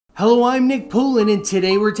Hello, I'm Nick Poulin, and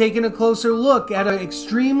today we're taking a closer look at an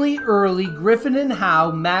extremely early Griffin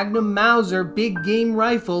Howe Magnum Mauser big game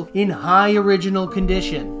rifle in high original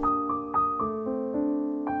condition.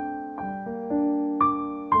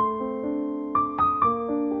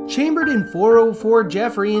 Chambered in .404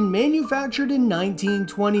 Jeffery and manufactured in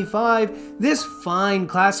 1925, this fine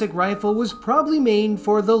classic rifle was probably made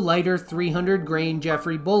for the lighter 300 grain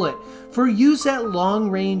Jeffery bullet, for use at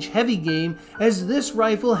long-range heavy game, as this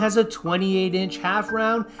rifle has a 28-inch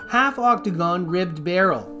half-round, half-octagon ribbed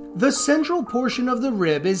barrel. The central portion of the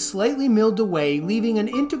rib is slightly milled away, leaving an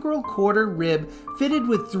integral quarter rib fitted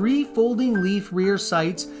with 3 folding leaf rear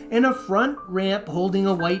sights and a front ramp holding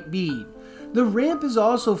a white bead. The ramp is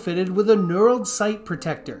also fitted with a knurled sight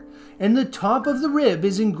protector, and the top of the rib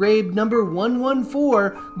is engraved number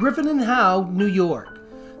 114, Griffin Howe, New York.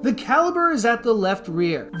 The caliber is at the left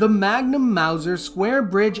rear. The Magnum Mauser square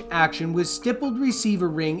bridge action with stippled receiver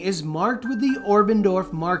ring is marked with the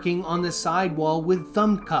Oberndorf marking on the sidewall with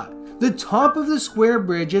thumb cut. The top of the square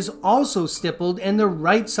bridge is also stippled, and the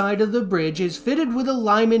right side of the bridge is fitted with a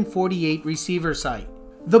Lyman 48 receiver sight.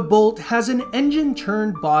 The bolt has an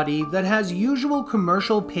engine-turned body that has usual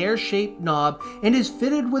commercial pear-shaped knob and is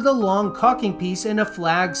fitted with a long cocking piece and a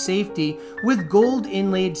flag safety with gold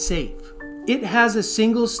inlaid safe. It has a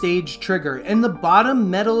single-stage trigger, and the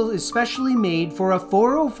bottom metal is specially made for a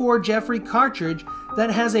 .404 Jeffery cartridge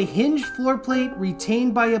that has a hinged floor plate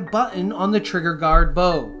retained by a button on the trigger guard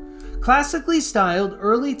bow. Classically styled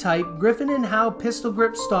early type Griffin Howe pistol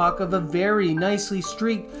grip stock of a very nicely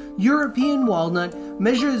streaked European walnut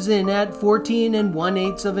measures in at 14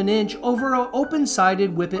 1/8 of an inch over an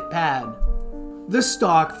open-sided whippet pad. The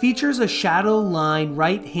stock features a shadow line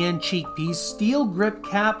right hand cheek piece, steel grip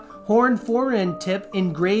cap, horn fore-end tip,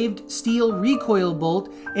 engraved steel recoil bolt,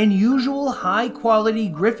 and usual high-quality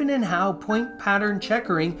Griffin Howe point pattern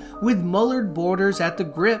checkering with mullered borders at the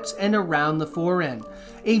grips and around the fore-end.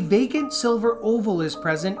 A vacant silver oval is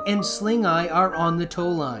present, and sling eye are on the toe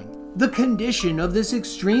line. The condition of this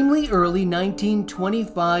extremely early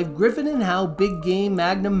 1925 Griffin Howe Big Game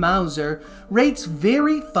Magnum Mauser rates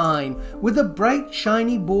very fine, with a bright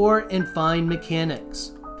shiny bore and fine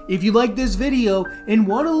mechanics. If you like this video and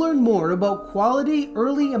want to learn more about quality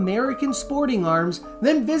early American sporting arms,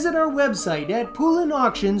 then visit our website at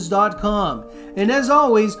poulinauctions.com. And as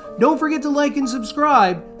always, don't forget to like and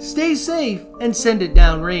subscribe, stay safe, and send it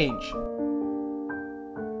downrange.